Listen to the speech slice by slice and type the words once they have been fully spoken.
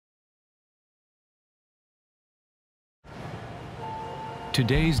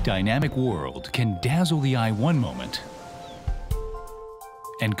Today's dynamic world can dazzle the eye one moment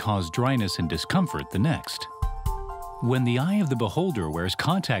and cause dryness and discomfort the next. When the eye of the beholder wears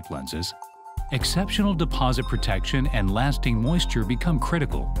contact lenses, exceptional deposit protection and lasting moisture become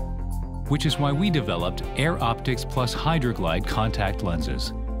critical, which is why we developed Air Optix plus HydraGlyde contact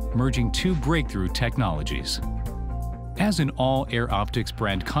lenses, merging two breakthrough technologies. As in all Air Optix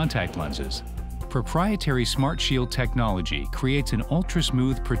brand contact lenses, proprietary Smart Shield technology creates an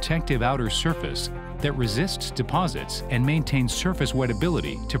ultra-smooth protective outer surface that resists deposits and maintains surface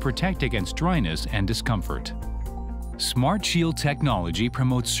wettability to protect against dryness and discomfort. Smart Shield technology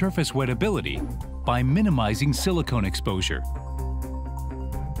promotes surface wettability by minimizing silicone exposure,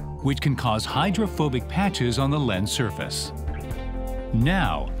 which can cause hydrophobic patches on the lens surface.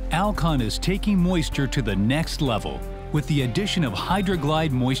 Now, Alcon is taking moisture to the next level with the addition of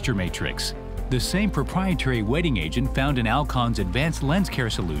HydraGlyde Moisture Matrix, the same proprietary wetting agent found in Alcon's advanced lens care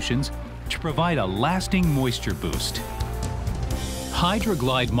solutions to provide a lasting moisture boost.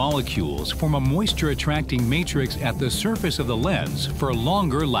 HydraGlyde molecules form a moisture-attracting matrix at the surface of the lens for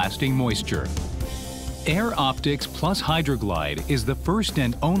longer-lasting moisture. Air Optix plus HydraGlyde is the first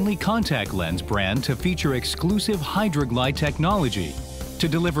and only contact lens brand to feature exclusive HydraGlyde technology to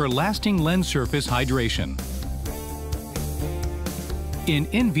deliver lasting lens surface hydration.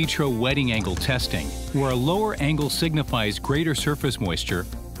 In vitro wetting angle testing, where a lower angle signifies greater surface moisture,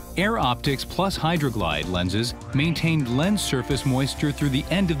 Air Optix plus HydraGlyde lenses maintained lens surface moisture through the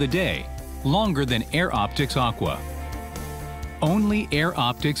end of the day, longer than Air Optix Aqua. Only Air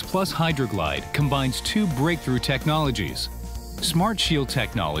Optix plus HydraGlyde combines two breakthrough technologies: Smart Shield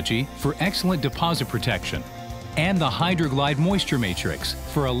technology for excellent deposit protection, and the HydraGlyde Moisture Matrix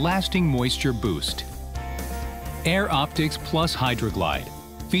for a lasting moisture boost. Air Optix plus HydraGlyde,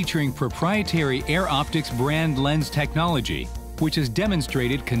 featuring proprietary Air Optix brand lens technology, which has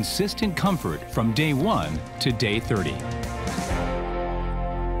demonstrated consistent comfort from day 1 to day 30.